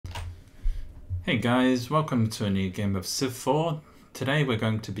Hey guys, welcome to a new game of Civ 4. Today we're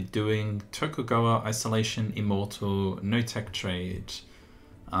going to be doing Tokugawa Isolation Immortal No Tech Trade.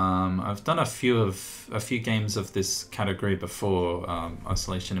 I've done a few games of this category before,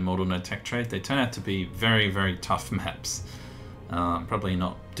 Isolation Immortal No Tech Trade. They turn out to be very tough maps. Probably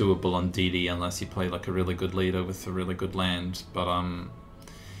not doable on DD unless you play like a really good leader with a really good land. But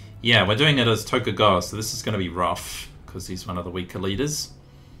yeah, we're doing it as Tokugawa, so this is going to be rough because he's one of the weaker leaders.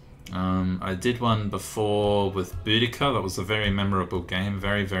 I did one before with Boudica. That was a very memorable game,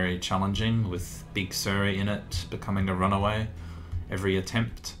 very challenging, with Big Suri in it becoming a runaway every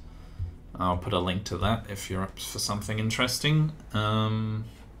attempt. I'll put a link to that if you're up for something interesting.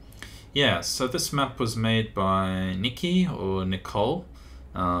 Yeah, so this map was made by Nikki or Nicole.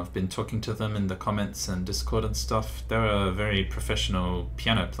 I've been talking to them in the comments and Discord and stuff. They're a very professional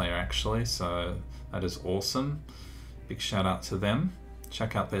piano player actually, so that is awesome. Big shout out to them.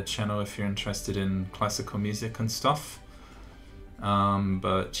 Check out their channel if you're interested in classical music and stuff.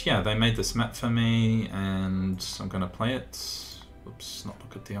 But yeah, they made this map for me and I'm gonna play it. Oops, not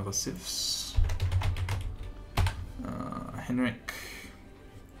look at the other civs. Henrik.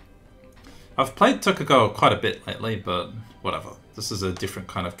 I've played Tokugawa quite a bit lately, but whatever. This is a different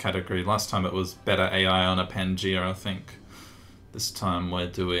kind of category. Last time it was better AI on a Pangea, I think. This time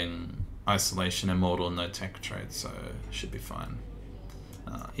we're doing Isolation Immortal No Tech Trade, so it should be fine.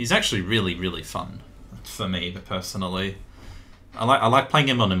 He's actually really fun for me personally. I like playing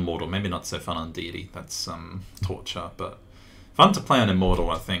him on Immortal. Maybe not so fun on Deity. That's torture, but fun to play on Immortal.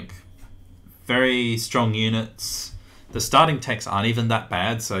 I think very strong units. The starting techs aren't even that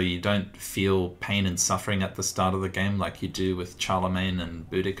bad, so you don't feel pain and suffering at the start of the game like you do with Charlemagne and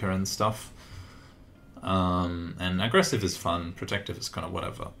Boudica and stuff. And aggressive is fun. Protective is kind of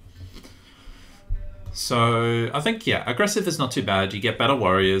whatever. So I think, yeah, aggressive is not too bad. You get better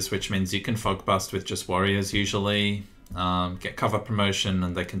warriors, which means you can fog bust with just warriors usually. Get cover promotion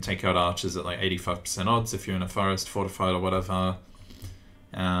and they can take out archers at like 85% odds if you're in a forest, fortified or whatever.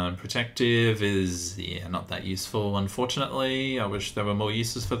 Protective is, yeah, not that useful, unfortunately. I wish there were more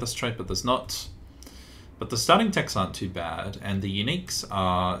uses for this trait, but there's not. But the starting techs aren't too bad, and the uniques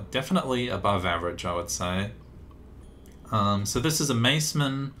are definitely above average, I would say. So this is a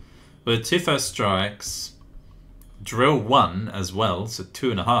Maceman with 2 first strikes, drill 1 as well, so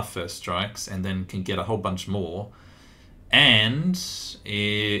 2.5 first strikes, and then can get a whole bunch more. And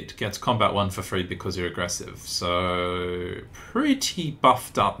it gets combat 1 for free because you're aggressive. So pretty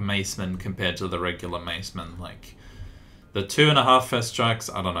buffed up Maceman compared to the regular Maceman. Like the 2.5 first strikes,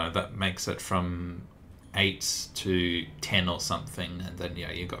 I don't know, that makes it from 8 to 10 or something. And then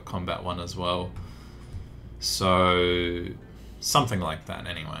yeah, you got combat 1 as well. So something like that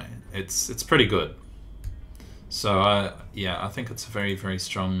anyway. It's pretty good. So yeah, I think it's a very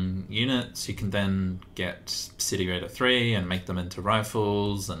strong unit. So you can then get City Raider 3 and make them into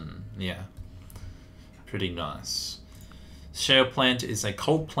rifles, and yeah, pretty nice. Shale Plant is a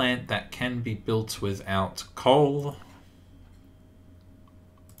coal plant that can be built without coal.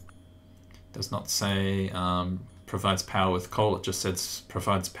 Does not say provides power with coal, it just says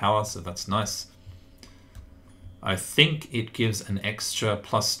provides power, so that's nice. I think it gives an extra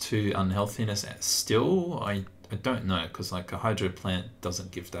 +2 unhealthiness still. I don't know, because like a hydro plant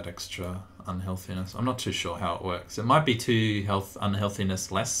doesn't give that extra unhealthiness. I'm not too sure how it works. It might be 2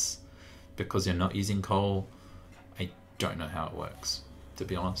 unhealthiness less because you're not using coal. I don't know how it works, to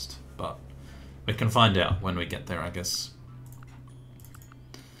be honest, but we can find out when we get there, I guess.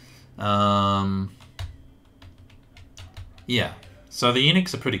 Yeah, so the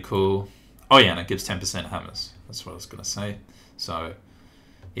uniques are pretty cool. Oh yeah, and it gives 10% hammers. That's what I was going to say. So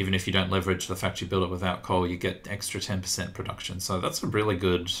even if you don't leverage the fact you build it without coal, you get extra 10% production. So that's a really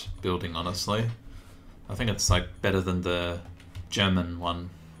good building, honestly. I think it's like better than the German one.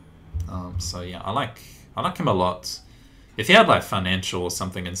 So yeah, I like him a lot. If he had like financial or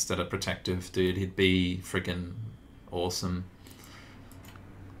something instead of protective, dude, he'd be freaking awesome.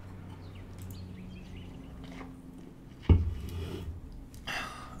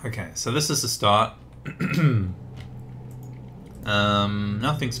 Okay, so this is the start.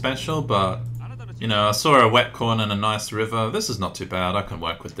 Nothing special, but you know, I saw a wet corn and a nice river. This is not too bad. I can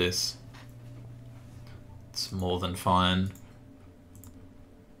work with this. It's more than fine.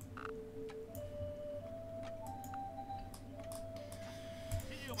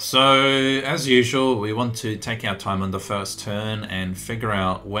 So, as usual, we want to take our time on the first turn and figure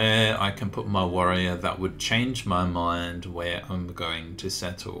out where I can put my warrior that would change my mind where I'm going to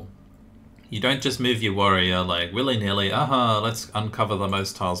settle. You don't just move your warrior like willy-nilly, aha, let's uncover the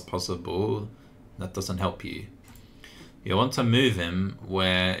most tiles possible. That doesn't help you. You want to move him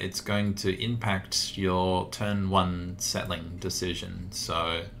where it's going to impact your turn 1 settling decision.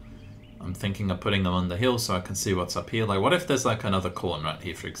 So I'm thinking of putting them on the hill so I can see what's up here. Like, what if there's like another corn right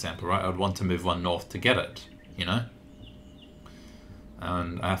here, for example, right? I'd want to move one north to get it, you know?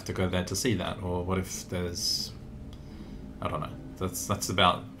 And I have to go there to see that. Or what if there's... I don't know. That's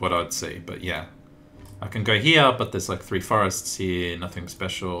about what I'd see. But yeah. I can go here, but there's like 3 forests here, nothing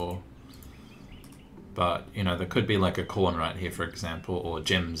special. But, you know, there could be like a corn right here, for example, or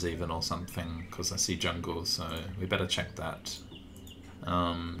gems even or something, because I see jungle, so we better check that.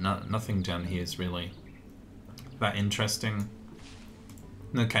 Nothing down here is really that interesting.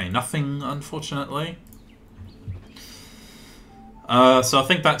 Okay, nothing, unfortunately. So I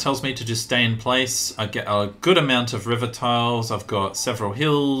think that tells me to just stay in place. I get a good amount of river tiles. I've got several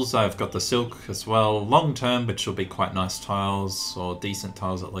hills. I've got the silk as well. Long term, which will be quite nice tiles, or decent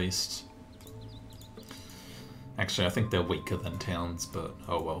tiles at least. Actually, I think they're weaker than towns, but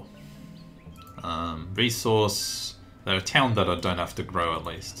oh well. Resource. They're a town that I don't have to grow at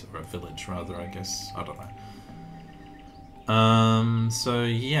least, or a village rather, I guess. I don't know. So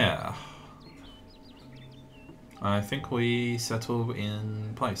yeah. I think we settle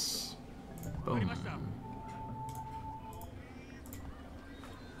in place. Boom.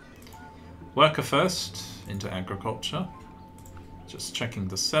 Worker first, into agriculture. Just checking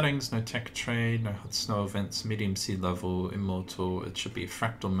the settings, no tech trade, no hot snow events, medium sea level, immortal, it should be a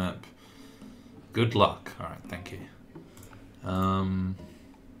fractal map. Good luck. Alright, thank you. No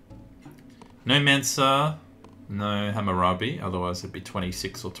Mensa, no Hammurabi, otherwise it'd be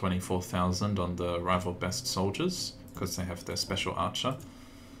 26 or 24,000 on the rival best soldiers, because they have their special archer.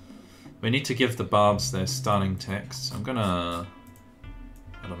 We need to give the barbs their starting text. I'm gonna,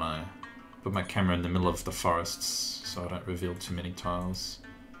 I don't know, put my camera in the middle of the forests so I don't reveal too many tiles.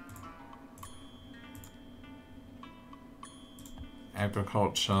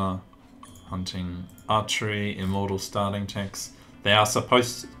 Agriculture, hunting, archery, immortal starting text. They are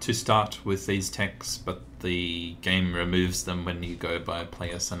supposed to start with these texts, but the game removes them when you go by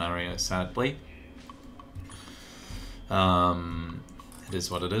player scenario, sadly. It is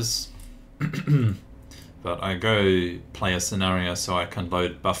what it is. But I go play a scenario so I can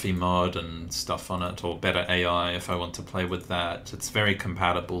load BUFFY Mod and stuff on it, or better AI if I want to play with that. It's very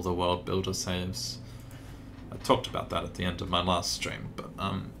compatible, the world builder saves. I talked about that at the end of my last stream, but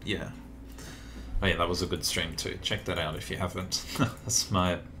yeah. Oh yeah, that was a good stream too. Check that out if you haven't. That's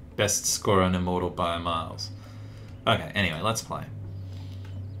my best score on Immortal by miles. Okay, anyway, let's play.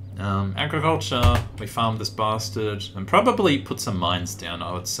 Agriculture, we farm this bastard, and probably put some mines down,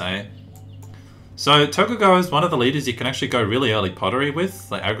 I would say. So Tokugawa is one of the leaders you can actually go really early pottery with,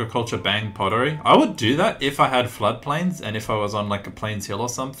 like agriculture bang pottery. I would do that if I had floodplains and if I was on like a plains hill or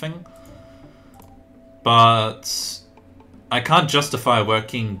something. But I can't justify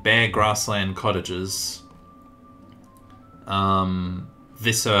working bare grassland cottages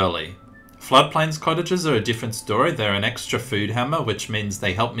this early. Floodplains cottages are a different story. They're an extra food hammer, which means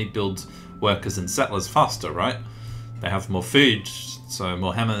they help me build workers and settlers faster, right? They have more food, so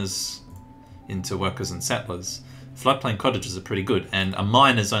more hammers into workers and settlers. Floodplain cottages are pretty good, and a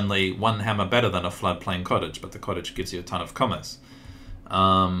mine is only 1 hammer better than a floodplain cottage, but the cottage gives you a ton of commerce.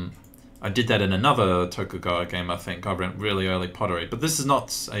 I did that in another Tokugawa game, I think. I went really early pottery, but this is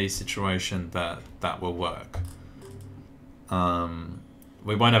not a situation that will work.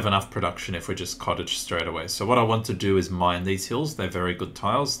 We won't have enough production if we just cottage straight away. So what I want to do is mine these hills. They're very good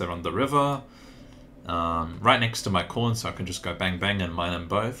tiles. They're on the river. Right next to my corn, so I can just go bang bang and mine them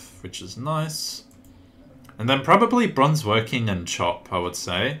both, which is nice. And then probably bronze working and chop, I would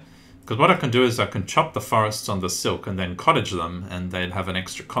say. Because what I can do is I can chop the forests on the silk and then cottage them, and they'd have an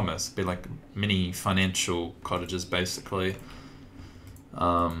extra commerce. It'd be like mini financial cottages, basically.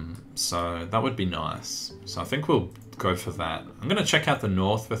 So that would be nice. So I think we'll go for that. I'm going to check out the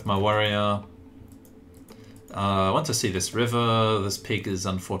north with my warrior. I want to see this river. This pig is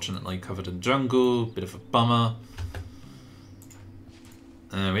unfortunately covered in jungle. Bit of a bummer.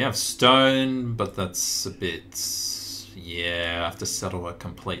 We have stone, but that's a bit... yeah, I have to settle a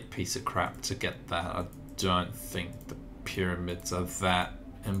complete piece of crap to get that. I don't think the pyramids are that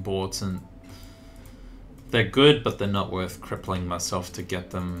important. They're good, but they're not worth crippling myself to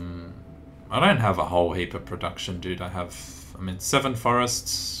get them. I don't have a whole heap of production, dude. I have, 7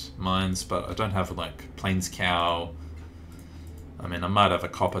 forests, mines, but I don't have, like, plains cow. I might have a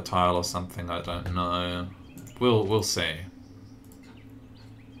copper tile or something, I don't know. We'll see.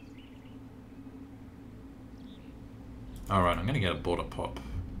 Alright, I'm gonna get a border pop.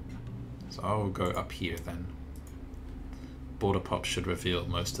 So I'll go up here then. Border pop should reveal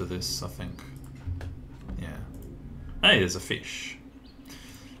most of this, I think. Yeah. Hey, there's a fish.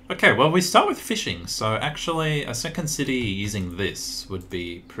 Okay, well, we start with fishing, so actually a second city using this would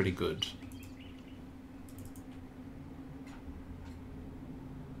be pretty good.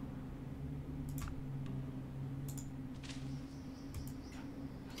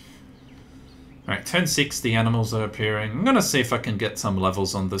 Alright, turn 6, the animals are appearing. I'm gonna see if I can get some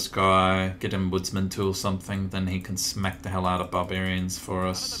levels on this guy, get him woodsman tool something, then he can smack the hell out of barbarians for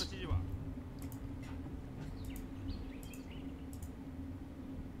us.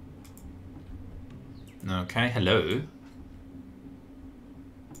 Okay, hello.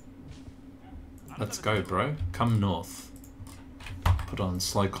 Let's go, bro. Come north. Put on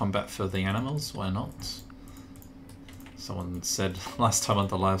slow combat for the animals, why not? Someone said last time on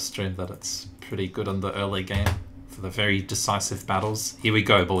the live stream that it's pretty good on the early game for the very decisive battles. Here we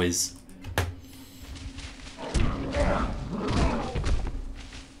go, boys.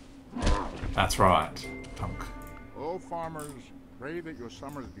 That's right, punk. Oh, farmers, pray that your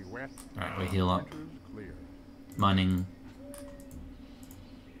summers be wet. Alright, we heal up. Mining.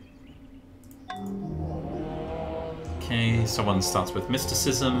 Okay, someone starts with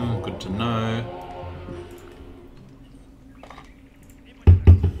mysticism, good to know.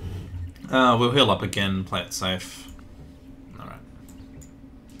 We'll heal up again, play it safe. Alright.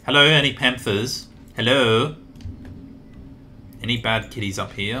 Hello, any panthers? Hello? Any bad kitties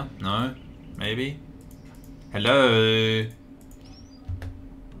up here? No? Maybe? Hello?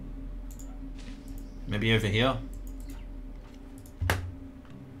 Maybe over here?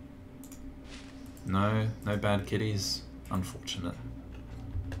 No? No bad kitties? Unfortunate.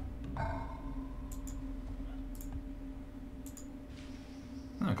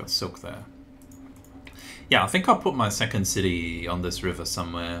 I got silk there. Yeah, I think I'll put my second city on this river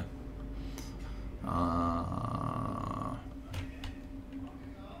somewhere.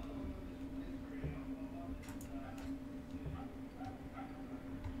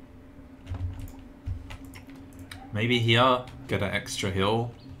 Maybe here, get an extra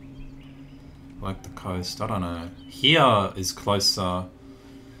hill. Like the coast, I don't know. Here is closer,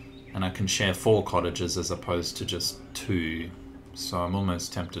 and I can share 4 cottages as opposed to just 2. So I'm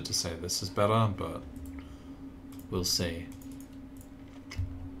almost tempted to say this is better, but we'll see.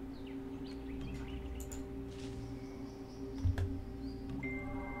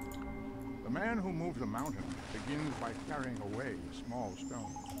 The man who moves a mountain begins by carrying away small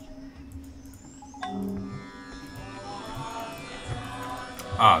stones.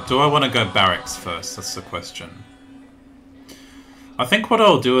 Do I want to go barracks first? That's the question. I think what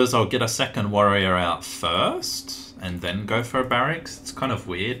I'll do is I'll get a second warrior out first, and then go for a barracks. It's kind of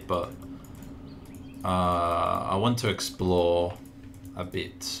weird, but I want to explore a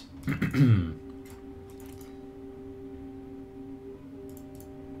bit.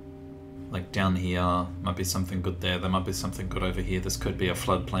 Like down here, might be something good there. There might be something good over here. This could be a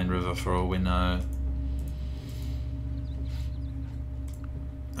floodplain river for all we know.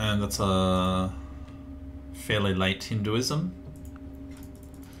 And that's a fairly late Hinduism.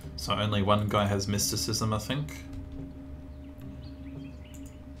 So only one guy has mysticism, I think.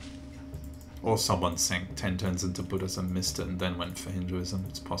 Or someone sank 10 turns into Buddhism, missed it, and then went for Hinduism.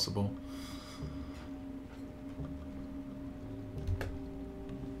 It's possible.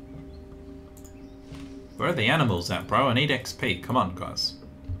 Where are the animals at, bro? I need XP. Come on, guys.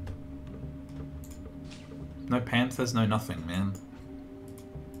 No panthers, no nothing, man.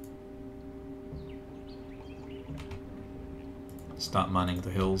 Start mining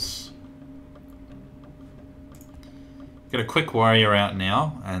the hills. Get a quick warrior out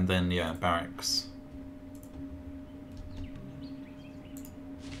now, and then, yeah, barracks.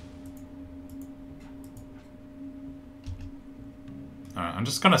 Alright, I'm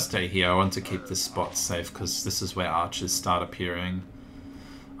just gonna stay here. I want to keep this spot safe, because this is where archers start appearing.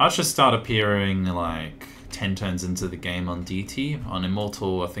 Archers start appearing, like, 10 turns into the game on DT. On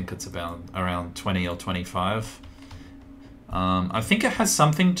Immortal, I think it's about around 20 or 25. I think it has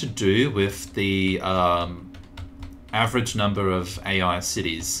something to do with the average number of AI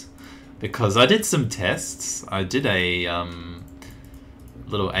cities, because I did some tests. I did a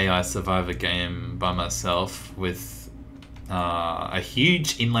little AI survivor game by myself with a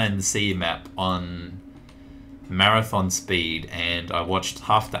huge inland sea map on marathon speed, and I watched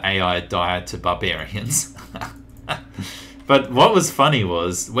half the AI die to barbarians. But what was funny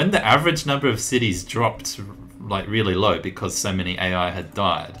was when the average number of cities dropped like really low because so many AI had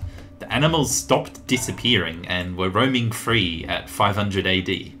died, the animals stopped disappearing and were roaming free at 500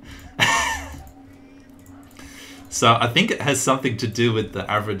 AD. So I think it has something to do with the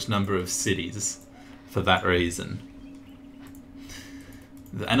average number of cities for that reason.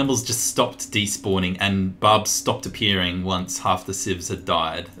 The animals just stopped despawning and barbs stopped appearing once half the civs had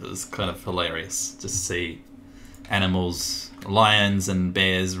died. It was kind of hilarious just to see animals, lions and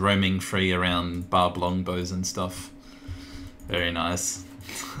bears roaming free around barb longbows and stuff. Very nice.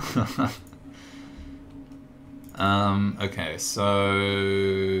 Okay, so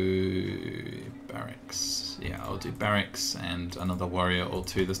barracks. Yeah, I'll do barracks and another warrior or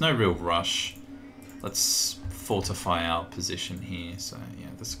two. There's no real rush. Let's fortify our position here. So yeah,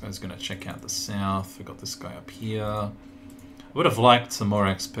 this guy's gonna check out the south. We got this guy up here. I would have liked some more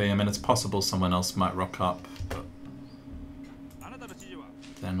XP. I mean, it's possible someone else might rock up, but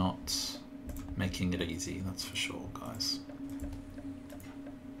they're not making it easy, that's for sure, guys.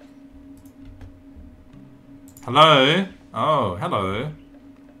 Hello? Oh, hello.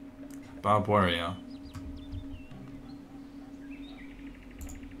 Barb warrior.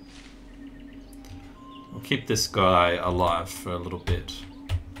 We'll keep this guy alive for a little bit.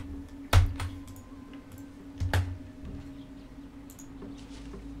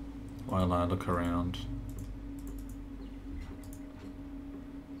 While I look around.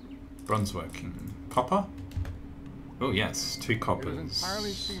 Bronze working. Copper? Oh yes, 2 coppers.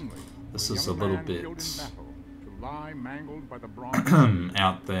 This is a little bit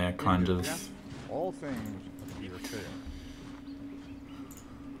out there, kind of. All things appear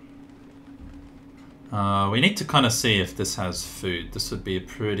fair. We need to kind of see if this has food. This would be a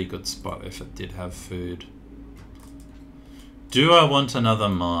pretty good spot if it did have food. Do I want another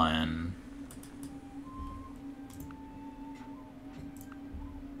mine?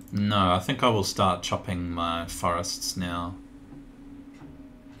 No, I think I will start chopping my forests now.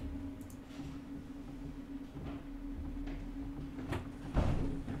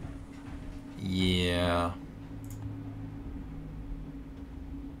 Yeah.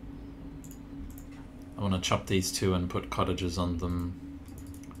 I want to chop these 2 and put cottages on them.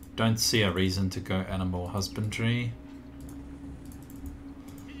 Don't see a reason to go animal husbandry.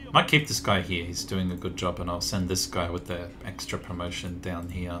 Might keep this guy here, he's doing a good job, and I'll send this guy with the extra promotion down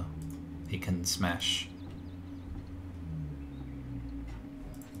here. He can smash.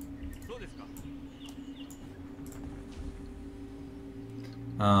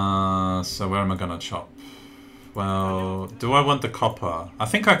 So where am I gonna chop? Well, do I want the copper? I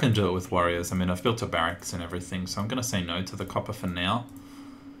think I can do it with warriors. I mean, I've built a barracks and everything, so I'm gonna say no to the copper for now.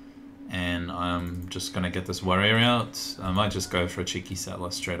 And I'm just gonna get this warrior out. I might just go for a cheeky settler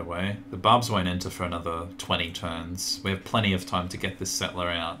straight away. The barbs won't enter for another 20 turns. We have plenty of time to get this settler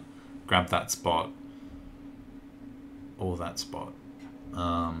out, grab that spot, or that spot,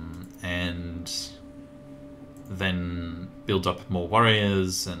 and then build up more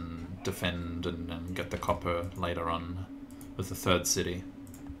warriors and defend and get the copper later on with the 3rd city.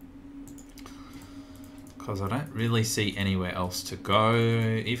 Because I don't really see anywhere else to go.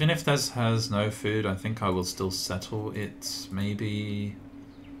 Even if this has no food, I think I will still settle it, maybe.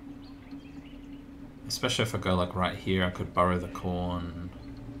 Especially if I go like right here, I could burrow the corn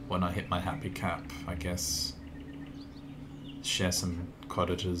when I hit my happy cap, I guess. Share some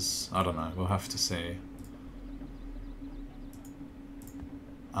cottages, I don't know, we'll have to see.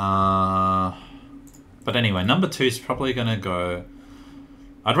 But anyway, number 2 is probably gonna go...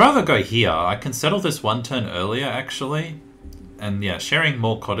 I'd rather go here. I can settle this 1 turn earlier, actually. And yeah, sharing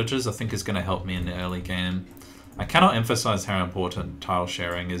more cottages I think is gonna help me in the early game. I cannot emphasize how important tile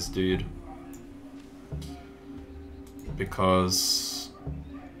sharing is, dude. Because...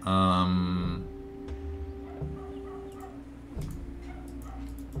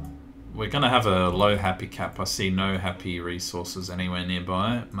 we're gonna have a low happy cap. I see no happy resources anywhere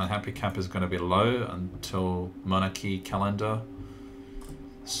nearby. My happy cap is gonna be low until monarchy calendar.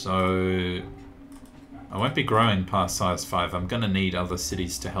 So I won't be growing past size 5. I'm gonna need other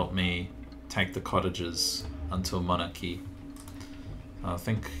cities to help me take the cottages until monarchy. I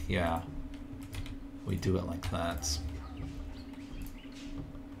think, yeah, we do it like that.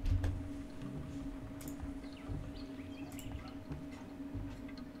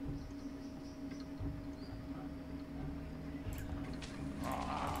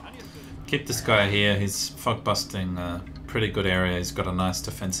 Keep this guy here, he's fog busting a pretty good area, he's got a nice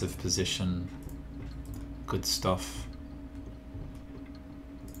defensive position. Good stuff.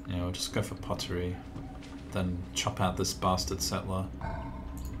 Yeah, we'll just go for pottery. Then chop out this bastard settler.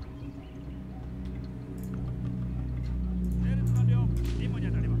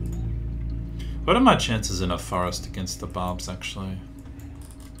 What are my chances in a forest against the barbs, actually?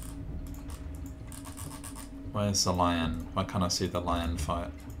 Where's the lion? Why can't I see the lion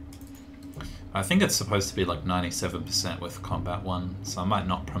fight? I think it's supposed to be like 97% with combat 1, so I might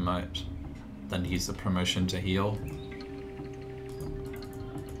not promote, then use the promotion to heal.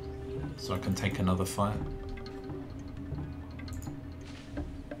 So I can take another fight.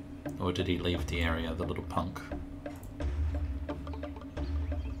 Or did he leave the area, the little punk?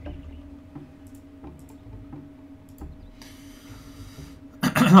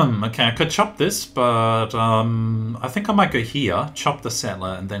 Okay, I could chop this, but I think I might go here, chop the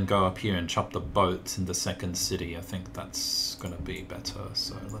settler, and then go up here and chop the boat in the second city. I think that's gonna be better,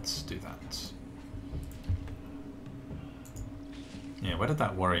 so let's do that. Yeah, where did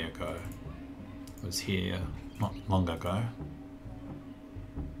that warrior go? It was here not long ago.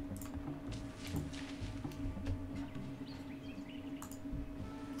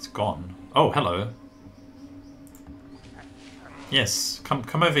 It's gone. Oh, hello. Yes,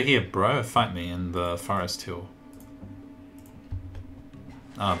 come over here, bro. Fight me in the forest hill.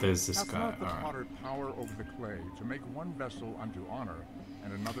 Ah, there's this guy. Alright. Power over the clay to make one vessel unto honor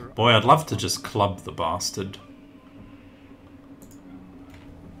and another. Boy, I'd love to just club the bastard.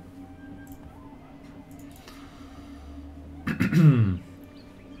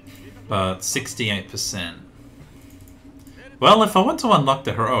 But 68%. Well, if I want to unlock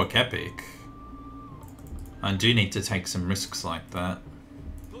the heroic epic, I do need to take some risks like that.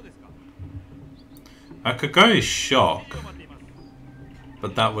 I could go shock,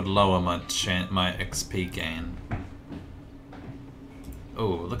 but that would lower my XP gain. Oh,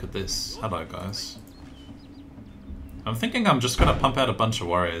 look at this. Hello, guys. I'm thinking I'm just gonna pump out a bunch of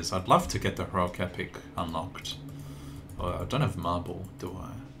warriors. I'd love to get the heroic epic unlocked. Oh, I don't have marble, do I?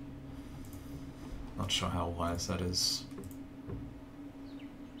 Not sure how wise that is.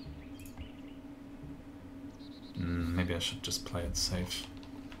 Maybe I should just play it safe.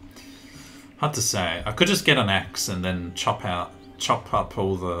 Hard to say. I could just get an axe and then chop up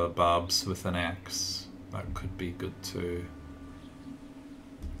all the barbs with an axe. That could be good too.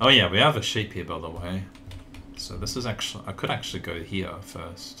 Oh yeah, we have a sheep here, by the way. So this is actually... I could actually go here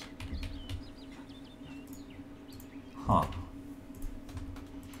first. Huh.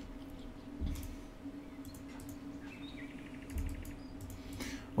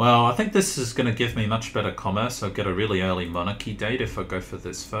 Well, I think this is going to give me much better commerce. I'll get a really early monarchy date if I go for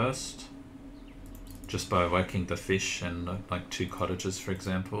this first. Just by working the fish and like 2 cottages, for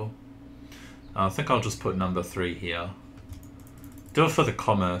example. I think I'll just put number 3 here. Do it for the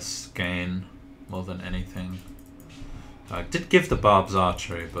commerce gain more than anything. I did give the barbs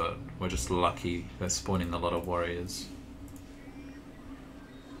archery, but we're just lucky they're spawning a lot of warriors.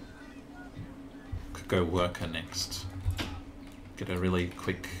 Could go worker next. Get a really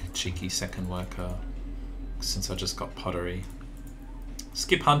quick, cheeky second worker, since I just got pottery.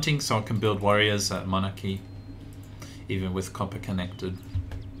 Skip hunting so I can build warriors at monarchy, even with copper connected.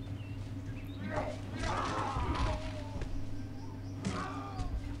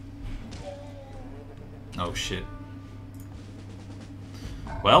 Oh shit.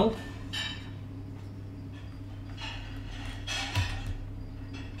 Well...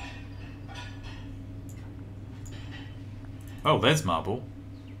 Oh, there's marble.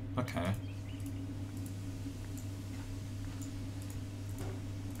 Okay.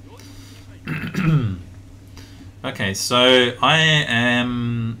 Okay, so I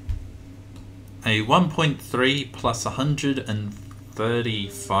am a 1.3 plus 135%,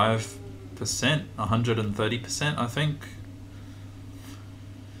 130%, I think.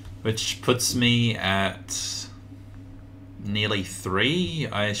 Which puts me at nearly 3.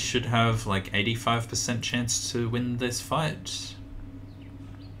 I should have like 85% chance to win this fight.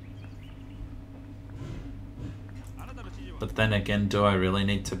 But then again, do I really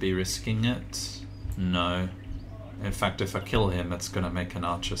need to be risking it? No. In fact, if I kill him, it's going to make an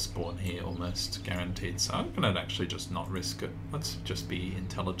archer spawn here almost guaranteed. So I'm going to actually just not risk it. Let's just be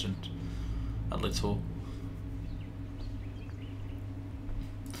intelligent a little.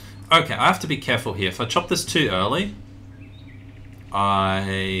 Okay, I have to be careful here. If I chop this too early,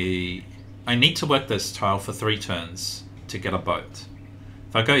 I need to work this tile for 3 turns to get a boat.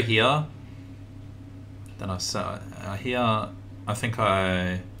 If I go here, then I think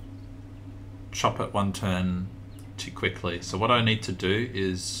I chop it 1 turn too quickly. So what I need to do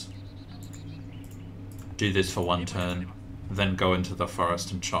is do this for 1 turn, then go into the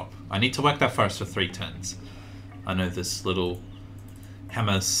forest and chop. I need to work that forest for 3 turns. I know this little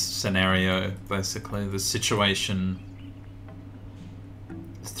hammer scenario, basically, the situation.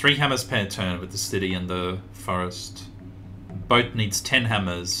 3 hammers per turn with the city and the forest. Boat needs 10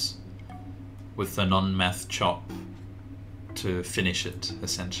 hammers with the non-math chop to finish it,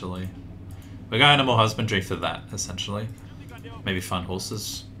 essentially. We go animal husbandry for that, essentially. Maybe find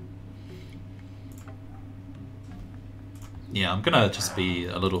horses. Yeah, I'm gonna just be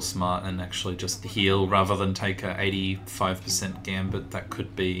a little smart and actually just heal rather than take a 85% gambit. That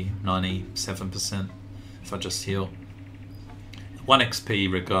could be 97% if I just heal. 1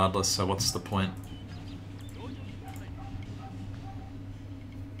 XP regardless, so what's the point?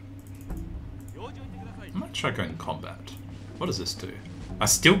 I might try going combat. What does this do? I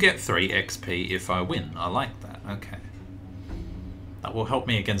still get 3 XP if I win. I like that. Okay. That will help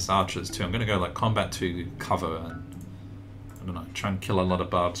me against archers too. I'm gonna go like combat to cover and I don't know, try and kill a lot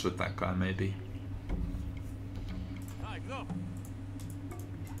of barbs with that guy maybe.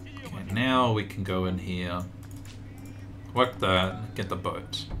 Okay, now we can go in here. Work that, get the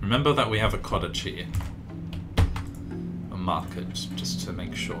boat. Remember that we have a cottage here. I'll mark it just to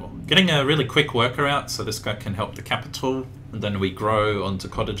make sure. Getting a really quick worker out so this guy can help the capital. And then we grow onto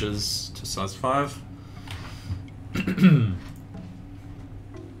cottages to size 5.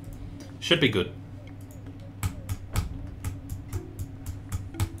 Should be good.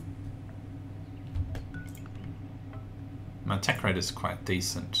 My attack rate is quite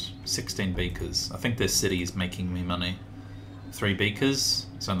decent. 16 beakers. I think this city is making me money. 3 beakers.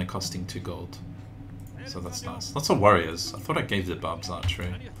 It's only costing 2 gold. So that's nice. Lots of warriors. I thought I gave the barbs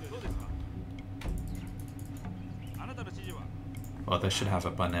archery. Well, they should have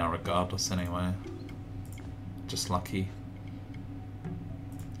it by now regardless anyway. Just lucky.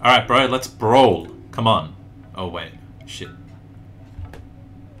 Alright, bro, let's brawl. Come on. Oh, wait. Shit.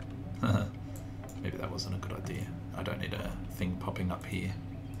 Maybe that wasn't a good idea. I don't need a thing popping up here.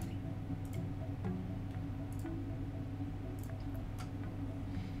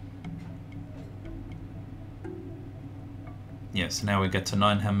 Yeah, so now we get to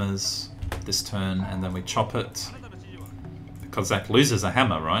 9 hammers this turn, and then we chop it. Because Zach loses a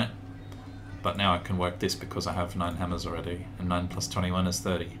hammer, right? But now I can work this because I have 9 hammers already. And 9 plus 21 is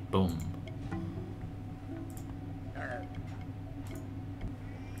 30. Boom.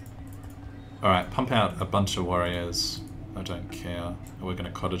 Alright, pump out a bunch of warriors. I don't care. We're gonna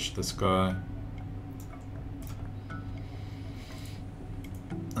cottage this guy.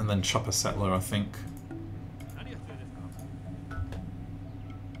 And then chop a settler, I think.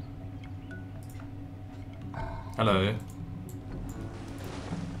 Hello.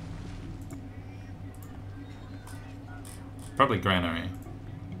 Probably granary.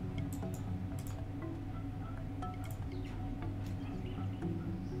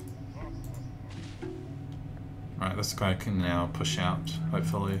 Right, this guy can now push out,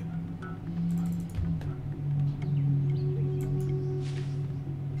 hopefully.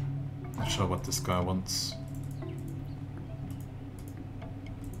 Not sure what this guy wants.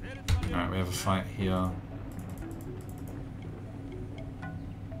 Alright, we have a fight here.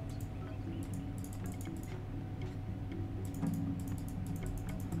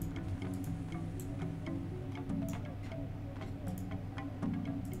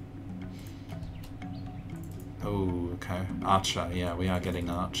 Oh, okay. Archer, yeah, we are getting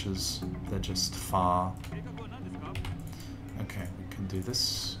archers. They're just far. Okay, we can do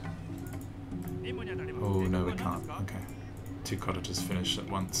this. Oh, no, we can't. Okay. 2 cottages finish at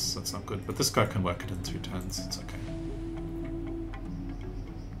once. That's not good. But this guy can work it in 2 turns. It's okay.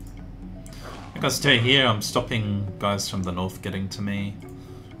 Like I stay here, I'm stopping guys from the north getting to me.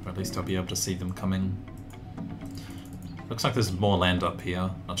 Or at least I'll be able to see them coming. Looks like there's more land up here.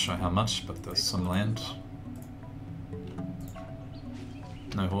 Not sure how much, but there's some land.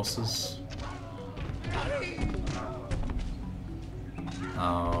 No horses.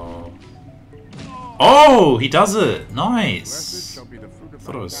 Oh. Oh, he does it! Nice!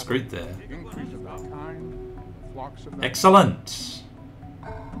 Thought I was screwed there. Excellent!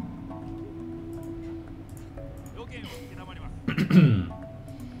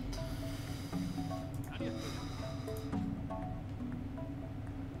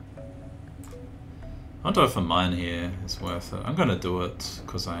 I wonder if a mine here is worth it. I'm gonna do it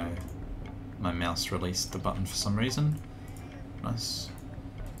because my mouse released the button for some reason. Nice.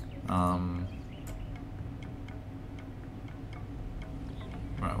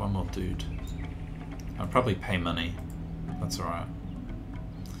 Right, one more dude. I'll probably pay money. That's alright.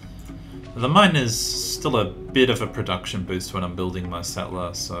 The mine is still a bit of a production boost when I'm building my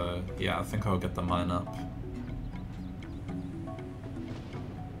settler, so yeah, I think I'll get the mine up.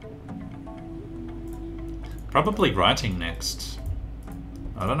 Probably writing next.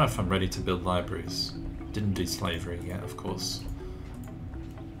 I don't know if I'm ready to build libraries. Didn't do slavery yet, of course.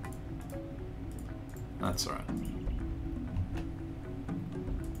 That's alright.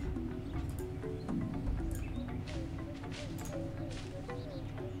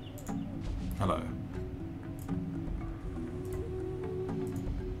 Hello.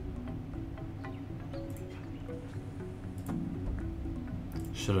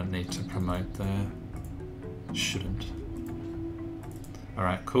 Shouldn't need to promote there. Shouldn't.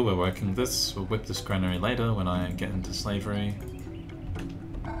 Alright, cool, we're working this. We'll whip this granary later when I get into slavery.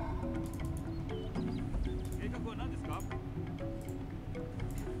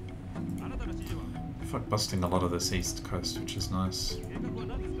 Fuck, busting a lot of this east coast, which is nice.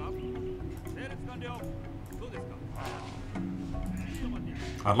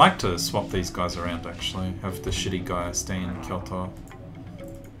 I'd like to swap these guys around actually. Have the shitty guy stay in Kyoto.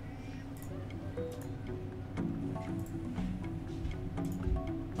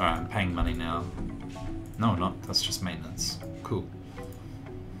 Alright, I'm paying money now. No, not. That's just maintenance. Cool.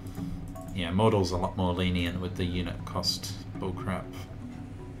 Yeah, Immortal's a lot more lenient with the unit cost bullcrap.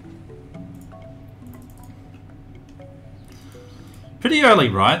 Pretty early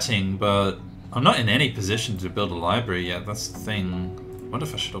writing, but I'm not in any position to build a library yet. That's the thing. What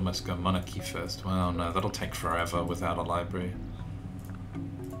if I should almost go monarchy first? Well, no, that'll take forever without a library.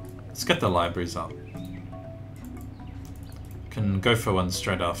 Let's get the libraries up. Can go for one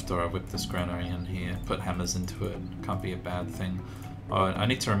straight after I whip this granary in here. Put hammers into it. Can't be a bad thing. Oh, I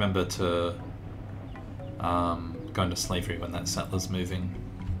need to remember to go into slavery when that settler's moving.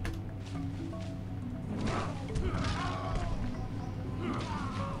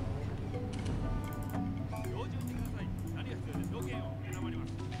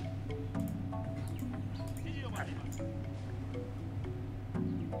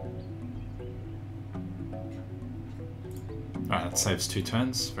 Alright, that saves 2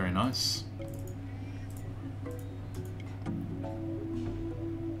 turns. Very nice.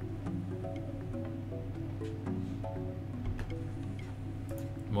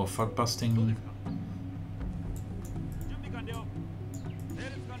 More fog busting.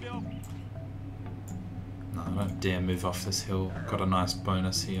 No, I don't dare move off this hill. Got a nice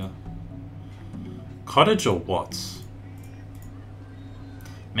bonus here. Cottage or what?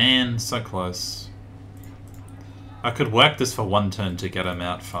 Man, so close. I could work this for 1 turn to get him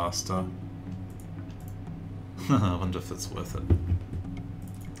out faster. I wonder if it's worth it.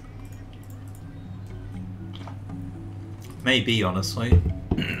 Maybe, honestly.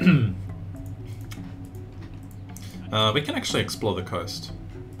 We can actually explore the coast.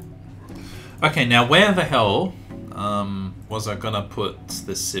 Okay, now where the hell was I gonna put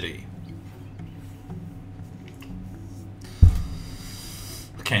this city?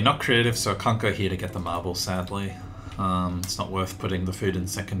 Okay, not creative, so I can't go here to get the marble, sadly. It's not worth putting the food in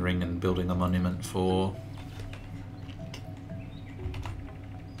second ring and building a monument for.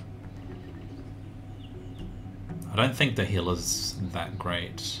 I don't think the hill is that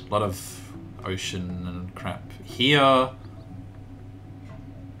great. A lot of ocean and crap. Here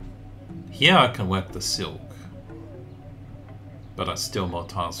I can work the silk. But I steal more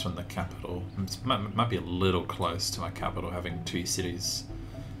tiles from the capital. It might be a little close to my capital having 2 cities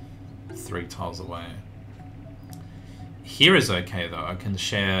 3 tiles away. Here is okay though. I can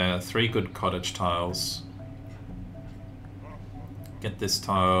share 3 good cottage tiles. Get this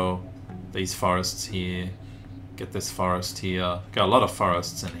tile, these forests here. Get this forest here. Got a lot of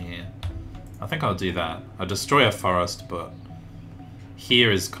forests in here. I think I'll do that. I destroy a forest, but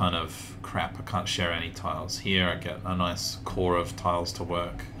here is kind of crap. I can't share any tiles. Here I get a nice core of tiles to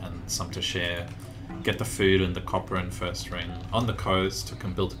work and some to share. Get the food and the copper in first ring. On the coast, I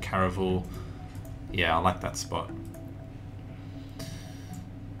can build a caravel. Yeah, I like that spot.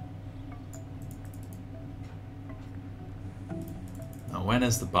 Now, when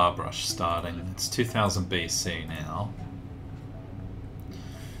is the bar brush starting? It's 2000 BC now.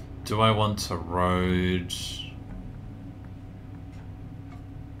 Do I want a road?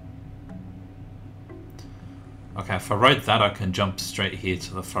 Okay, if I rode that, I can jump straight here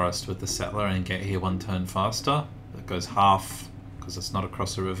to the forest with the settler and get here 1 turn faster. It goes half, because it's not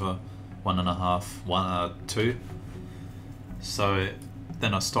across the river. 1.5, 2. So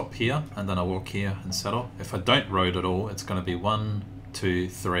then I stop here, and then I walk here and settle. If I don't road at all, it's going to be 1, 2,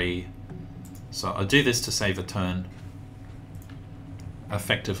 3. So I do this to save a turn.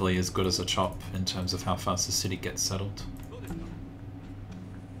 Effectively as good as a chop in terms of how fast the city gets settled.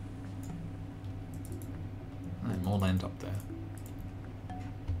 And more land up there.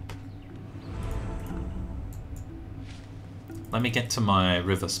 Let me get to my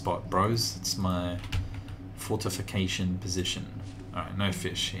river spot, bros. It's my fortification position. Alright, no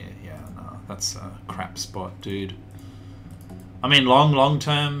fish here. Yeah, no, that's a crap spot, dude. I mean, long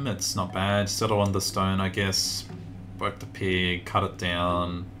term, it's not bad. Settle on the stone, I guess. Work the pig, cut it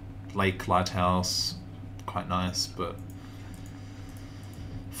down. Lake lighthouse, quite nice, but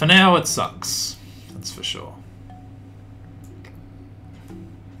for now it sucks. That's for sure.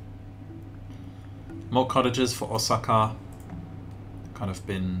 More cottages for Osaka. kind of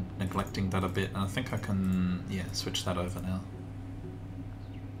been neglecting that a bit, and I think I can, yeah, switch that over now.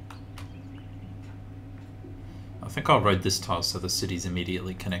 I think I'll road this tile so the city's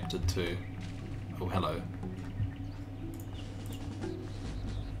immediately connected to... Oh, hello.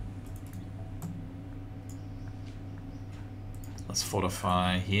 Let's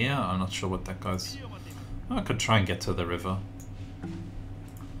fortify here. I'm not sure what that guy's... Oh, I could try and get to the river.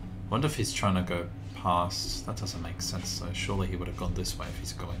 Wonder if he's trying to go past. That doesn't make sense, so surely he would have gone this way if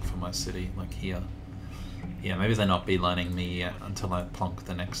he's going for my city, like here. Yeah, maybe they're not beelining me yet until I plonk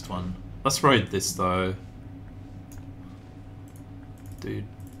the next one. Let's road this though. Dude,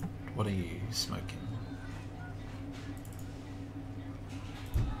 what are you smoking?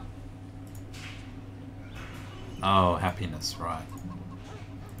 Oh, happiness, right.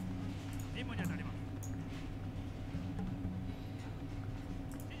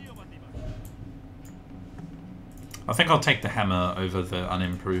 I think I'll take the hammer over the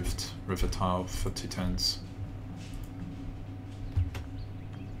unimproved river tile for 2 turns.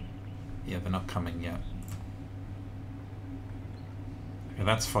 Yeah, they're not coming yet. Okay,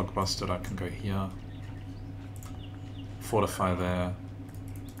 that's fog busted. I can go here. Fortify there.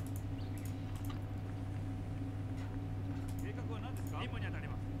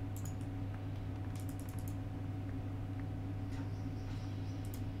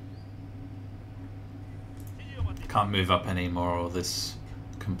 Can't move up anymore, or this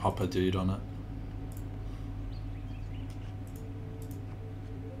can pop a dude on it.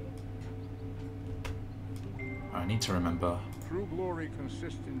 I need to remember. True glory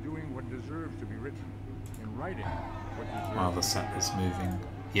consists in doing what deserves to be written, in writing what deserves. While the set is moving.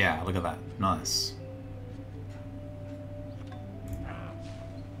 Yeah, look at that. Nice.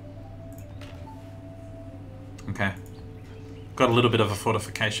 Okay. Got a little bit of a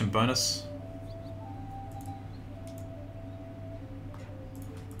fortification bonus.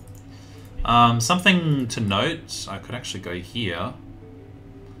 Something to note, I could actually go here.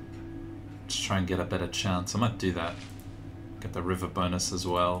 Just try and get a better chance. I might do that. Get the river bonus as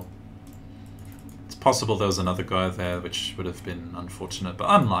well. It's possible there was another guy there, which would have been unfortunate, but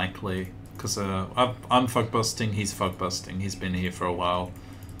unlikely. Because I'm fog busting, he's fog busting. He's been here for a while.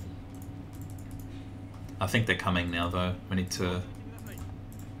 I think they're coming now though. We need to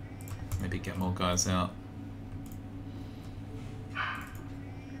maybe get more guys out.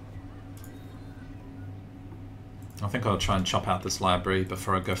 I think I'll try and chop out this library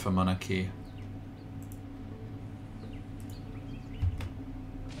before I go for monarchy.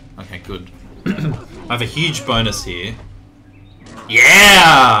 Okay, good. I have a huge bonus here.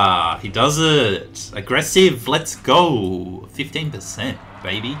 Yeah! He does it! Aggressive, let's go! 15%,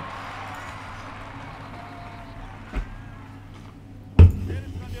 baby.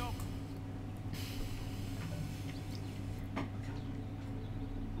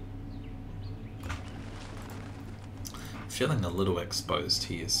 Feeling a little exposed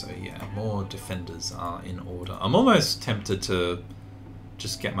here, so yeah, more defenders are in order. I'm almost tempted to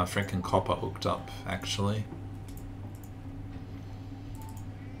just get my freaking copper hooked up, actually.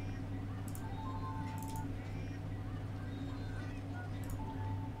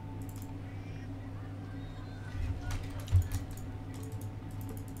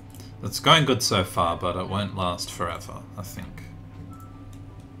 It's going good so far, but it won't last forever, I think.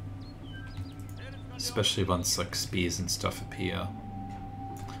 Especially once like spears and stuff appear.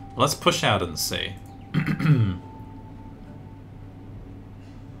 Let's push out and see.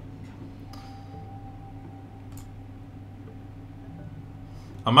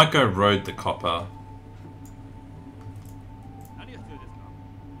 I might go road the copper.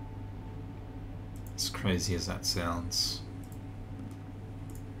 As crazy as that sounds.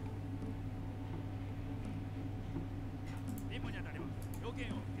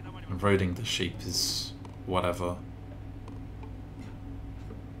 Roading the sheep is whatever.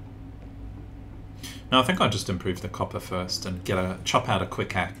 No, I think I'll just improve the copper first and chop out a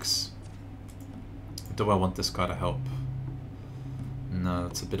quick axe. Do I want this guy to help? No,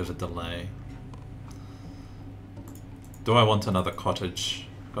 it's a bit of a delay. Do I want another cottage?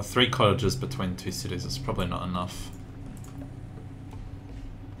 Got 3 cottages between 2 cities, it's probably not enough.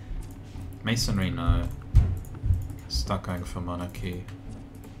 Masonry, no. Start going for monarchy.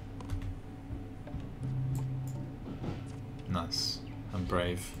 Nice. I'm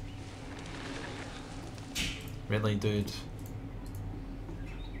brave. Really, dude?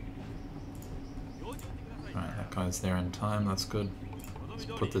 Alright, that guy's there in time, that's good. Let's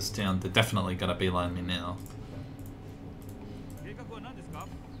put this down. They're definitely gonna beeline me now.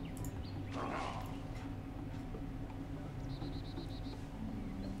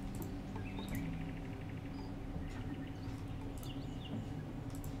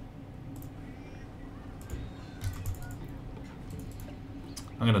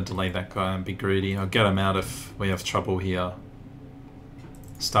 I'm gonna delay that guy and be greedy. I'll get him out if we have trouble here.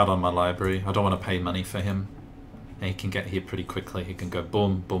 Start on my library. I don't want to pay money for him. And he can get here pretty quickly. He can go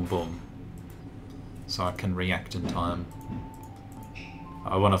boom, boom, boom. So I can react in time.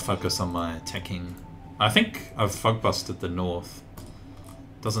 I want to focus on my teching. I think I've fog busted the north.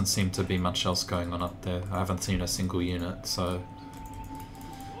 Doesn't seem to be much else going on up there. I haven't seen a single unit, so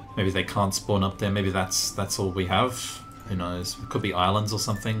maybe they can't spawn up there. Maybe that's all we have. Who knows? It could be islands or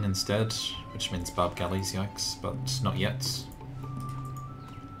something instead, which means barb galleys, yikes, but not yet.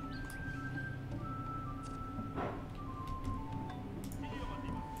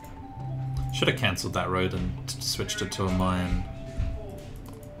 Should have cancelled that road and switched it to a mine.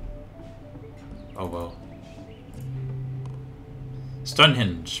 Oh well.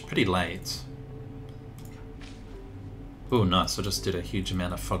 Stonehenge, pretty late. Oh nice, I just did a huge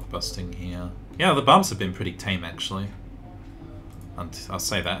amount of fog busting here. Yeah, the barbs have been pretty tame actually. And I'll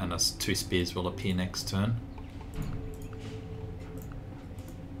say that, and 2 spears will appear next turn.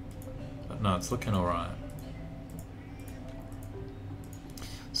 But no, it's looking alright.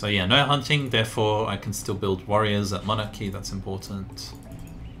 So yeah, no hunting, therefore I can still build warriors at Monarchy, that's important.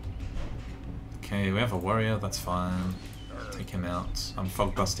 Okay, we have a warrior, that's fine. Take him out. I'm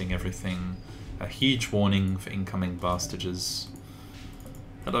fog busting everything. A huge warning for incoming bastages.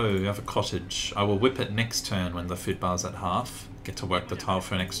 Hello, we have a cottage. I will whip it next turn when the food bar's at half. Get to work the tile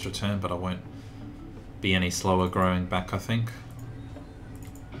for an extra turn, but I won't be any slower growing back, I think.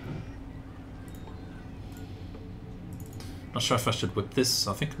 Not sure if I should whip this.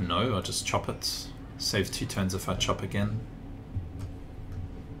 I think no, I'll just chop it. Save 2 turns if I chop again.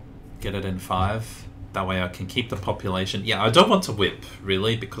 Get it in 5. That way I can keep the population. Yeah, I don't want to whip,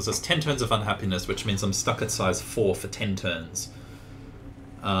 really, because there's 10 turns of unhappiness, which means I'm stuck at size 4 for 10 turns.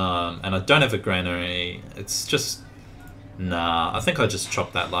 And I don't have a granary. It's just... Nah, I think I'll just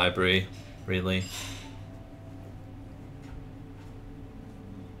chop that library, really.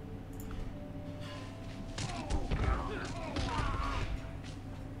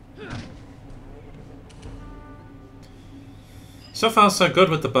 So far so good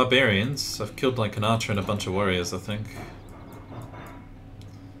with the barbarians. I've killed like an archer and a bunch of warriors, I think.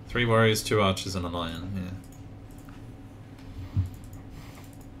 3 warriors, 2 archers and a lion,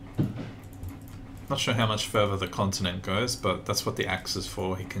 yeah. Not sure how much further the continent goes, but that's what the axe is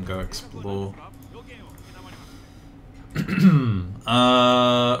for. He can go explore.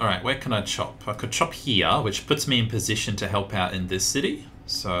 Alright, where can I chop? I could chop here, which puts me in position to help out in this city.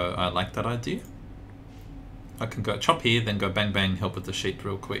 So I like that idea. I can go chop here, then go bang bang, help with the sheep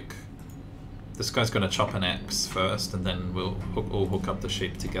real quick. This guy's going to chop an axe first, and then we'll all hook up the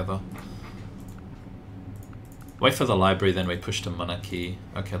sheep together. Wait for the library, then we push to Monarchy.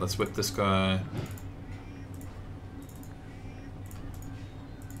 Okay, let's whip this guy.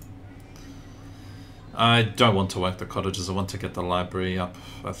 I don't want to work the cottages, I want to get the library up,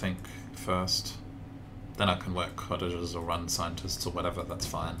 I think, first. Then I can work cottages or run scientists or whatever, that's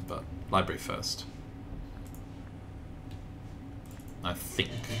fine, but library first. I think.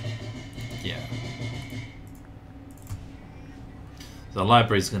 Yeah. The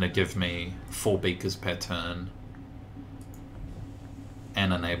library's going to give me 4 beakers per turn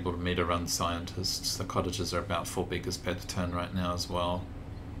and enable me to run scientists. The cottages are about 4 beakers per turn right now as well.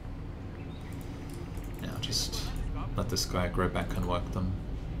 Now just let this guy grow back and work them.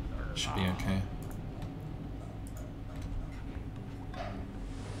 Should be okay.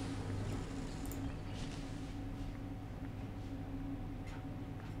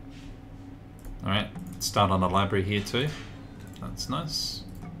 Alright, start on a library here too. That's nice.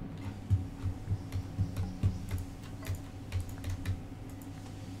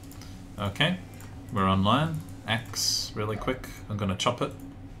 Okay, we're online. Axe, really quick. I'm gonna chop it.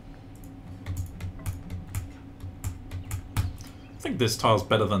 I think this tile's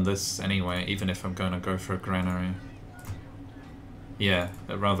better than this anyway, even if I'm gonna go for a granary. Yeah,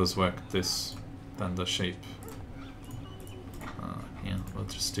 it rather work this than the sheep. Yeah, we'll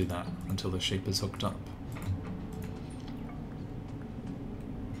just do that until the sheep is hooked up.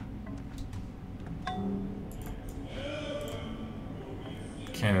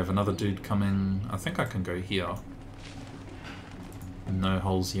 Okay, we have another dude coming. I think I can go here. No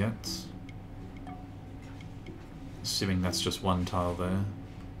holes yet. Assuming that's just 1 tile there,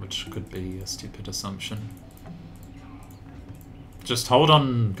 which could be a stupid assumption. Just hold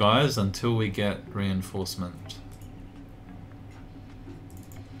on, guys, until we get reinforcement.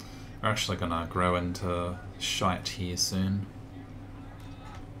 We're actually gonna grow into shite here soon.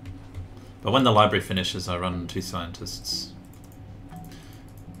 But when the library finishes, I run 2 scientists.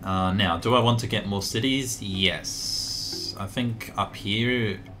 Now, do I want to get more cities? Yes. I think up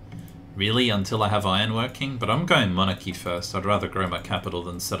here, really, until I have ironworking, but I'm going monarchy first. I'd rather grow my capital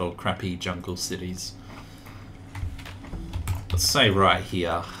than settle crappy jungle cities. Let's say right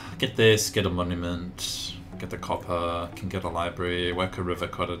here. Get this, get a monument, get the copper, can get a library, work a river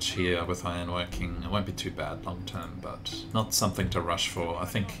cottage here with ironworking. It won't be too bad long term, but not something to rush for. I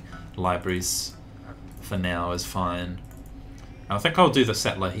think libraries for now is fine. I think I'll do the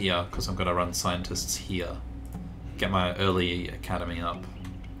settler here because I'm going to run scientists here. Get my early academy up.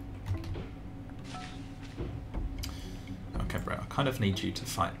 Okay, bro, I kind of need you to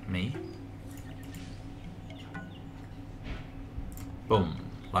fight me. Boom,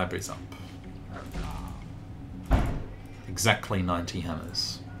 library's up. Exactly 90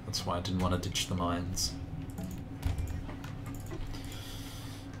 hammers. That's why I didn't want to ditch the mines.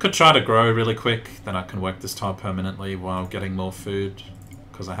 Could try to grow really quick, then I can work this tile permanently while getting more food,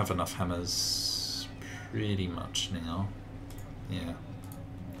 because I have enough hammers pretty much now. Yeah.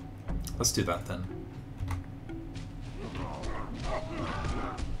 Let's do that then.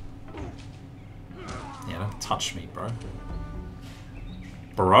 Yeah, don't touch me, bro.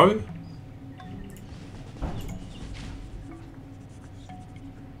 Bro?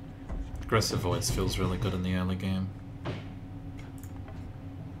 Aggressive always feels really good in the early game.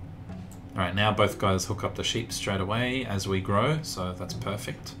 Alright, now both guys hook up the sheep straight away as we grow, so that's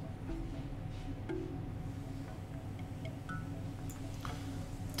perfect.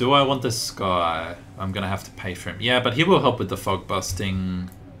 Do I want this guy? I'm gonna have to pay for him. Yeah, but he will help with the fog busting.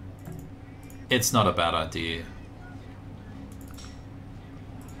 It's not a bad idea.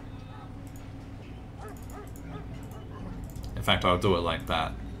 In fact, I'll do it like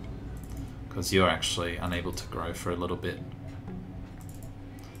that, because you're actually unable to grow for a little bit.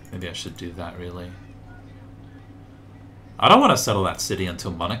 Maybe I should do that, really. I don't want to settle that city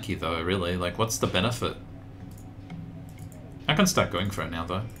until monarchy, though, really. Like, what's the benefit? I can start going for it now,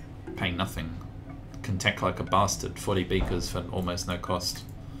 though. Paying nothing. Can tech like a bastard. 40 beakers for almost no cost.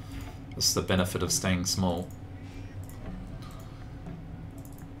 That's the benefit of staying small.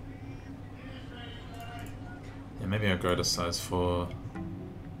 Yeah, maybe I'll grow to size 4.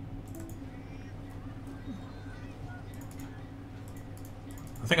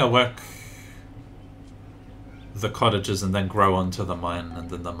 I think I'll work the cottages and then grow onto the mine, and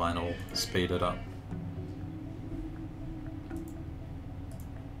then the mine will speed it up.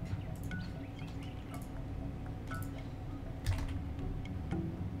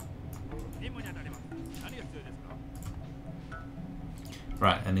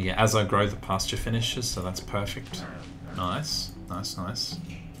 Right, and yeah, as I grow, the pasture finishes, so that's perfect. Nice, nice, nice.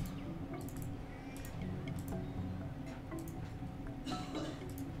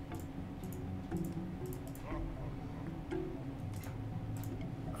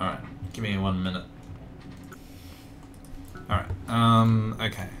 Alright, give me 1 minute. Alright,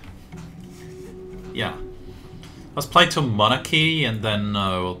 okay. Yeah. Let's play till monarchy and then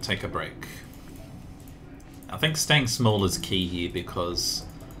we'll take a break. I think staying small is key here because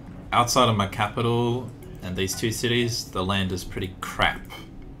outside of my capital and these two cities, the land is pretty crap.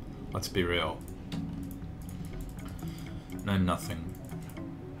 Let's be real. No nothing.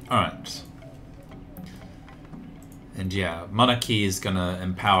 Alright. And yeah, monarchy is gonna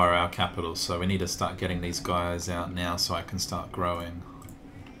empower our capital, so we need to start getting these guys out now so I can start growing.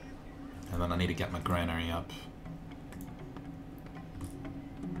 And then I need to get my granary up.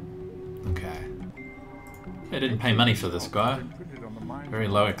 Okay. They didn't pay money for this guy. Very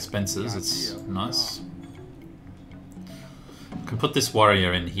low expenses, it's nice. Can put this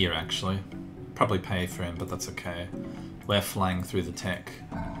warrior in here actually. Probably pay for him, but that's okay. We're flying through the tech.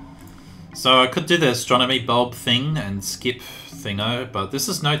 So I could do the astronomy bulb thing and skip thingo, but this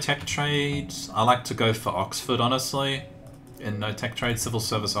is no tech trade. I like to go for Oxford, honestly. In no tech trade, civil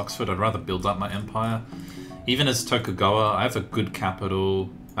service Oxford, I'd rather build up my empire. Even as Tokugawa, I have a good capital.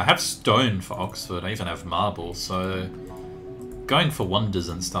 I have stone for Oxford, I even have marble, so going for wonders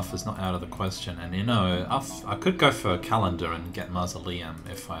and stuff is not out of the question. And you know, I could go for a calendar and get mausoleum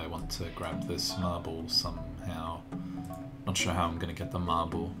if I want to grab this marble somehow. Not sure how I'm going to get the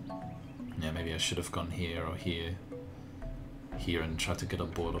marble. Yeah, maybe I should have gone here or here. Here and tried to get a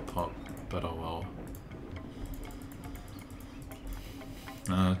border pot, but oh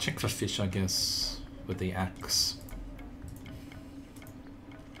well. Check for fish, I guess, with the axe.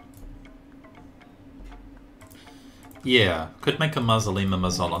 Yeah, could make a Mausoleum and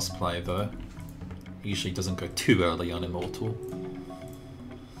Mazolos play though. Usually doesn't go too early on Immortal.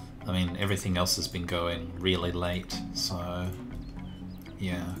 I mean, everything else has been going really late, so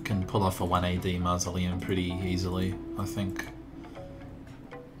yeah, can pull off a 1 AD Mausoleum pretty easily, I think.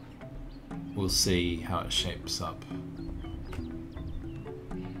 We'll see how it shapes up.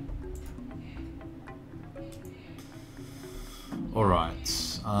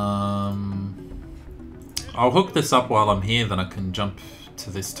 Alright. I'll hook this up while I'm here, then I can jump to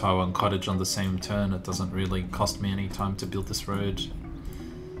this tower and cottage on the same turn. It doesn't really cost me any time to build this road.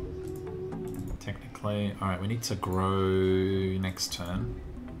 Technically. Alright, we need to grow next turn.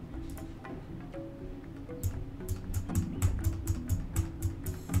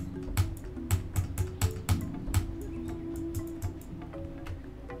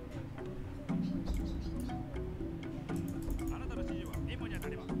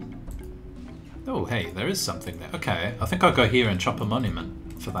 Oh, hey, there is something there. Okay, I think I'll go here and chop a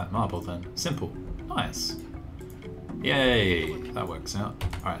monument for that marble then. Simple. Nice. Yay! That works out.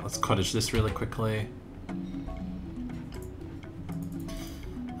 Alright, let's cottage this really quickly.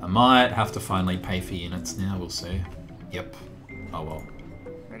 I might have to finally pay for units now, we'll see. Yep. Oh well.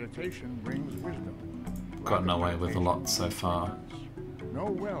 Meditation brings wisdom. Gotten away with a lot so far. Know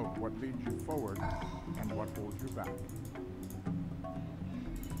well what leads you forward and what holds you back.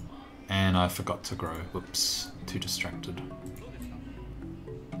 And I forgot to grow. Whoops. Too distracted.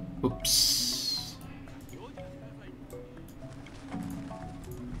 Whoops.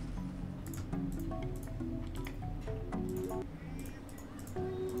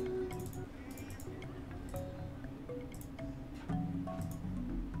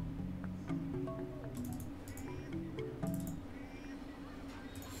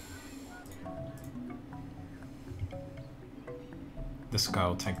 This guy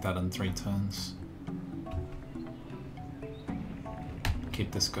will take that in 3 turns.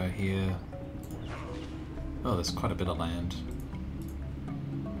 Keep this guy here. Oh, there's quite a bit of land.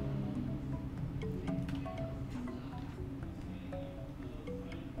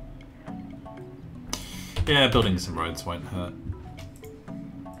 Yeah, building some roads won't hurt.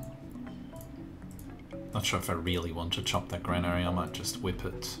 Not sure if I really want to chop that granary, I might just whip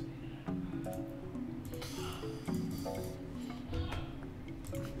it.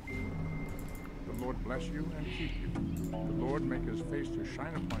 Bless you and keep you. The Lord make his face to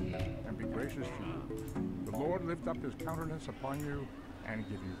shine upon you and be gracious to you. The Lord lift up his countenance upon you and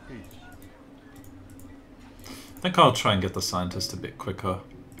give you peace. I think I'll try and get the scientist a bit quicker.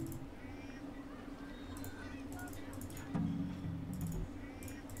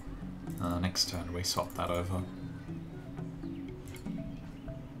 Next turn we swap that over.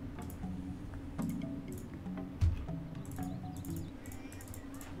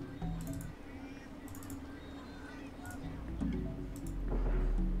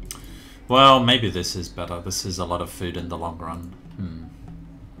 Well, maybe this is better. This is a lot of food in the long run.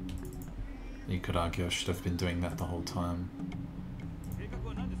 You could argue I should have been doing that the whole time.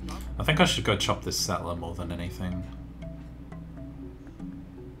 I think I should go chop this settler more than anything.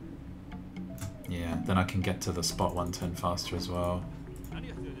 Yeah, then I can get to the spot 1 turn faster as well.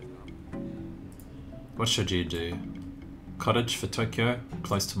 What should you do? Cottage for Tokyo,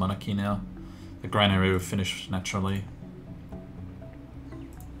 close to monarchy now. The granary will finish naturally.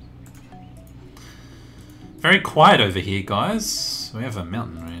 Very quiet over here, guys. We have a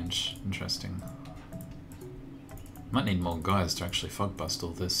mountain range. Interesting. Might need more guys to actually fog bust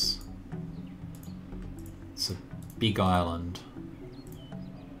all this. It's a big island.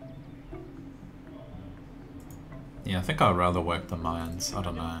 Yeah, I think I'd rather work the mines. I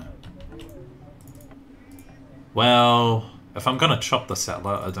don't know. Well, if I'm gonna chop the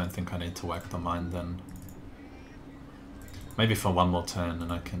settler, I don't think I need to work the mine then. Maybe for 1 more turn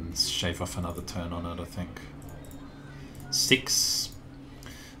and I can shave off another turn on it, I think. 6.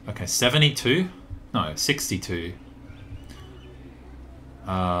 Okay, 72? No, 62.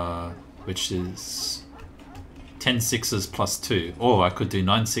 Which is 10 6s plus 2. Or I could do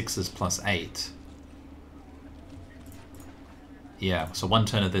 9 6s plus 8. Yeah, so 1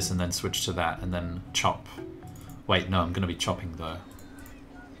 turn of this and then switch to that and then chop. Wait, no, I'm going to be chopping though.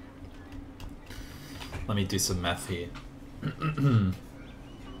 Let me do some math here.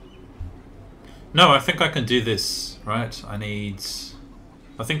 No, I think I can do this, right? I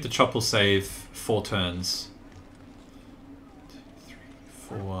think the chop will save 4 turns. 2,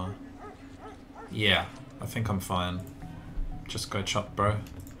 3, 4. Yeah, I think I'm fine. Just go chop, bro.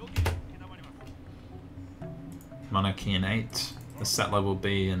 Monarchy in 8. The settler will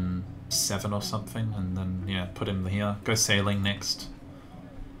be in 7 or something, and then, yeah, put him here. Go sailing next.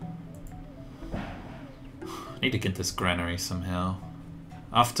 Need to get this granary somehow.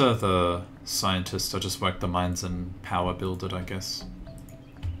 After the scientist, I'll just work the mines and power build it, I guess.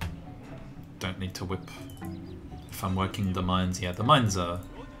 Don't need to whip. If I'm working the mines, yeah, the mines are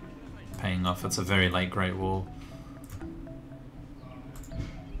paying off. It's a very late Great Wall.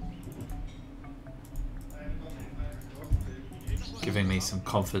 Giving me some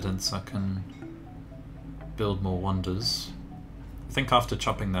confidence I can build more wonders. I think after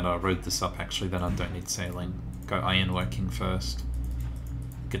chopping that I rode this up actually, then I don't need sailing. Go ironworking first.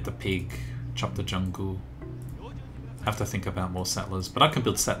 Get the pig, chop the jungle. Have to think about more settlers, but I can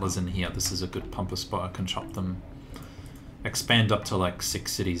build settlers in here. This is a good pumper spot, I can chop them. Expand up to like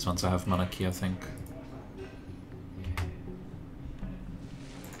 6 cities once I have monarchy, I think.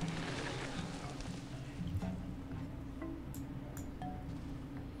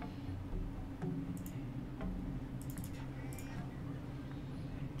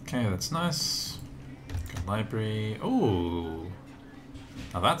 Okay, that's nice. Good library. Ooh.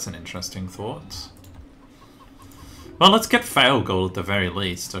 Now that's an interesting thought. Well, let's get fail gold at the very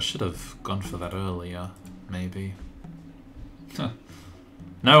least. I should have gone for that earlier, maybe. Huh.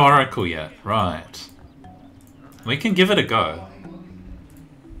 No oracle yet, right. We can give it a go.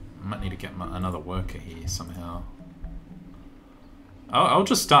 I might need to get another worker here somehow. I'll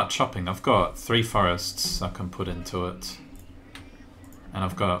just start chopping. I've got 3 forests I can put into it. And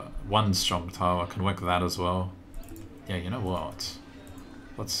I've got 1 strong tile, I can work that as well. Yeah, you know what?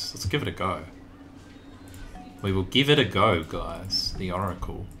 Let's give it a go. We will give it a go, guys. The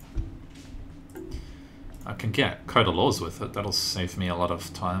Oracle. I can get Code of Laws with it, that'll save me a lot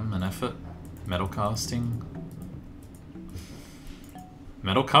of time and effort. Metal casting.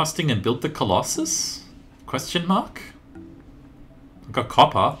 Metal casting and build the Colossus? Question mark? I've got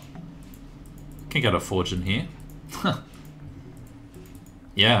copper. Can get a forge in here.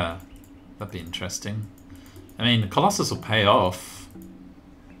 Yeah, that'd be interesting. I mean, Colossus will pay off.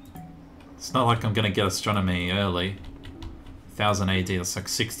 It's not like I'm gonna get astronomy early. 1000 AD, that's like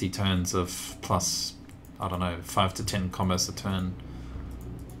 60 turns of plus, I don't know, 5 to 10 commerce a turn.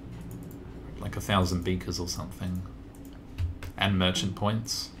 Like 1000 beakers or something. And merchant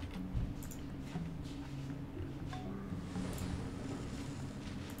points.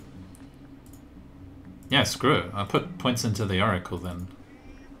 Yeah, screw it. I put points into the Oracle then.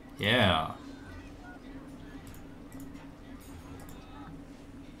 Yeah.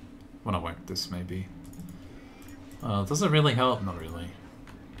 Wanna work this maybe. Does it really help? Not really.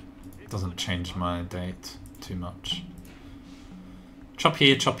 Doesn't change my date too much. Chop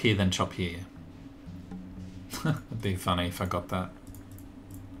here, then chop here. It'd be funny if I got that.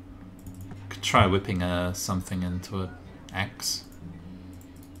 Could try whipping something into an axe.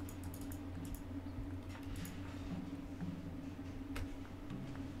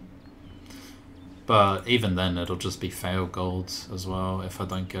 But even then, it'll just be fail golds as well if I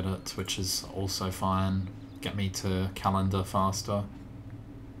don't get it, which is also fine. Get me to calendar faster.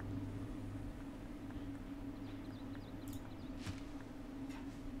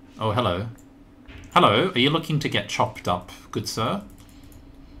 Oh, hello. Hello, are you looking to get chopped up, good sir?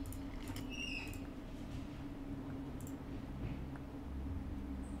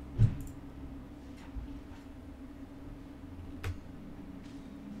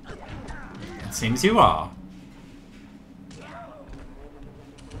 Seems you are.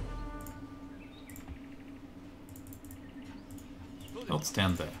 What's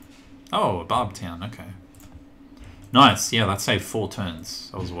down there? Oh, a barb town, okay. Nice, yeah, that saved 4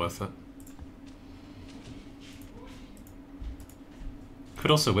 turns. That was worth it. Could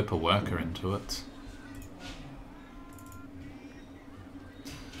also whip a worker into it.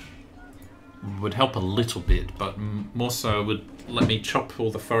 Would help a little bit, but more so would let me chop all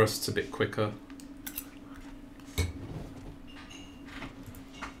the forests a bit quicker.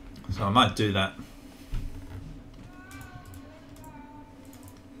 So I might do that.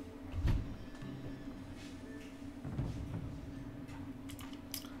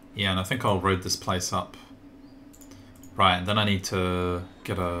 Yeah, and I think I'll road this place up. Right, and then I need to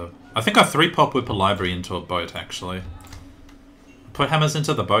get a... I think I 3-pop whip a library into a boat, actually. Put hammers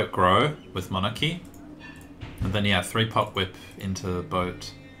into the boat, grow with monarchy. And then, yeah, 3-pop whip into the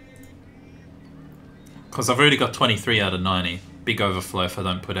boat. Because I've already got 23 out of 90. Big overflow if I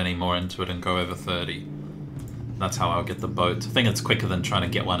don't put any more into it and go over 30. That's how I'll get the boat. I think it's quicker than trying to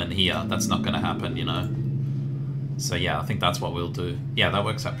get one in here. That's not going to happen, you know. So yeah, I think that's what we'll do. Yeah, that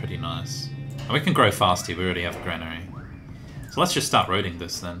works out pretty nice. And we can grow fast here. We already have a granary. So let's just start roading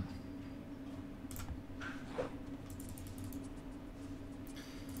this then.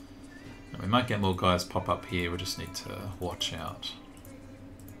 We might get more guys pop up here. We just need to watch out.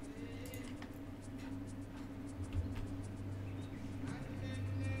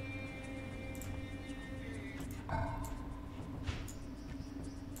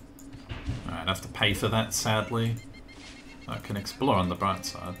 Alright, I have to pay for that, sadly. I can explore on the bright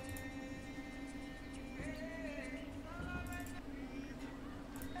side.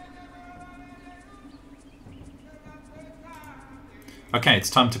 Okay, it's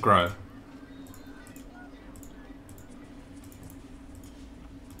time to grow.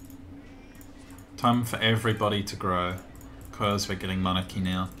 Time for everybody to grow, because we're getting monarchy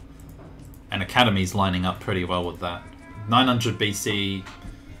now. And Academy's lining up pretty well with that. 900 BC,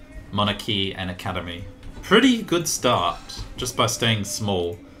 monarchy and Academy. Pretty good start, just by staying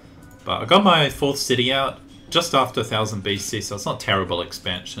small. But I got my 4th city out just after 1000 BC, so it's not terrible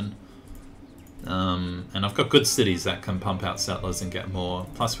expansion. And I've got good cities that can pump out settlers and get more.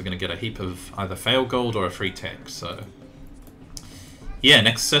 Plus we're going to get a heap of either fail gold or a free tech, so... Yeah,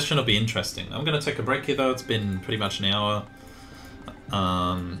 next session will be interesting. I'm going to take a break here though, it's been pretty much an hour.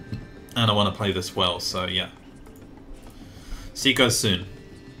 And I want to play this well, so yeah. See you guys soon.